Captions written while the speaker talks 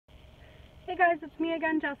Hey guys, it's me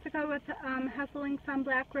again, Jessica with Hessel Links on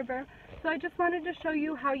Black River. So I just wanted to show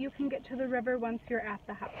you how you can get to the river once you're at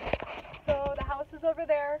the house. So the house is over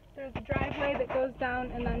there. There's a driveway that goes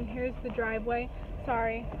down, and then here's the driveway.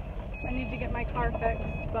 Sorry, I need to get my car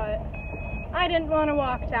fixed, but I didn't want to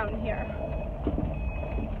walk down here.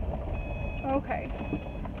 Okay,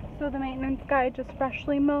 so the maintenance guy just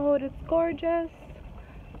freshly mowed. It's gorgeous.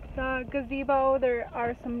 The gazebo, there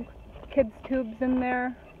are some kids' tubes in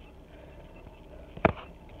there.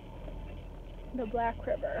 The Black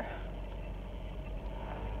River.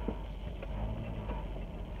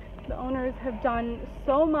 The owners have done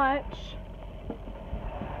so much.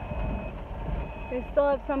 They still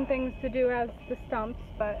have some things to do as the stumps,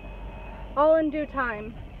 but all in due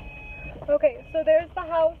time. Okay, so there's the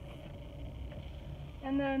house,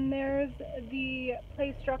 and then there's the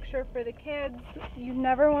play structure for the kids. You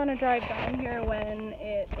never want to drive down here when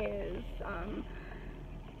it is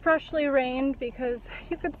freshly rained, because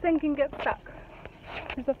you could sink and get stuck.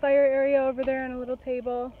 There's a fire area over there and a little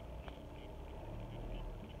table.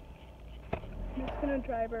 I'm just going to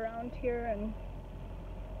drive around here and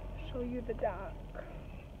show you the dock.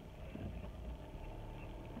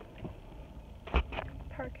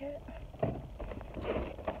 Park it.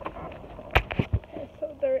 Okay,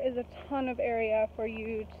 so there is a ton of area for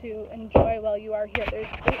you to enjoy while you are here. There's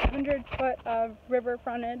 800 foot of river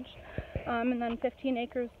frontage, and then 15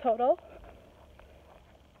 acres total.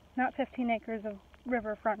 Not 15 acres of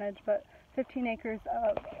river frontage, but 15 acres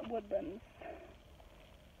of woodlands.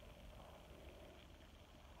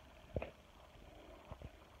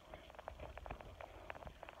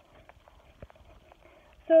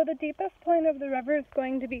 So the deepest point of the river is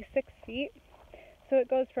going to be 6 feet. So it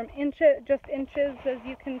goes from just inches, as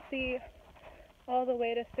you can see, all the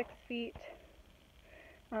way to 6 feet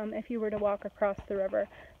if you were to walk across the river.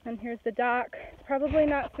 And here's the dock. It's probably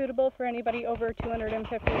not suitable for anybody over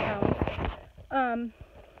 250 pounds.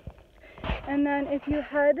 And then if you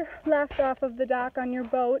head left off of the dock on your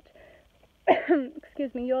boat,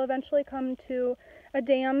 excuse me, you'll eventually come to a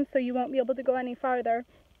dam, so you won't be able to go any farther.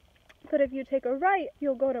 But if you take a right,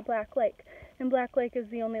 you'll go to Black Lake. And Black Lake is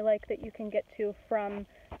the only lake that you can get to from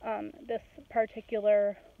this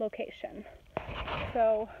particular location.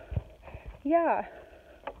 So, yeah.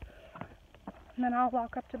 And then I'll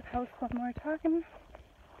walk up to the house one more time.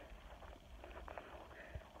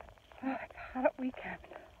 Oh, it's a hot weekend.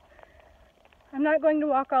 I'm not going to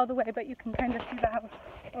walk all the way, but you can kind of see the house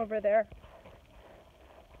over there.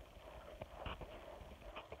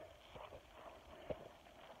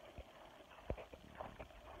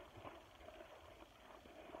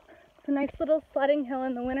 It's a nice little sledding hill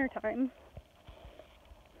in the wintertime.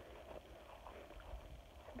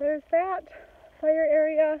 There's that fire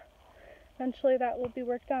area. Eventually that will be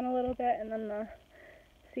worked on a little bit, and then the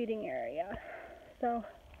seating area. So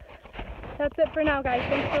that's it for now, guys.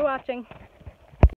 Thanks for watching.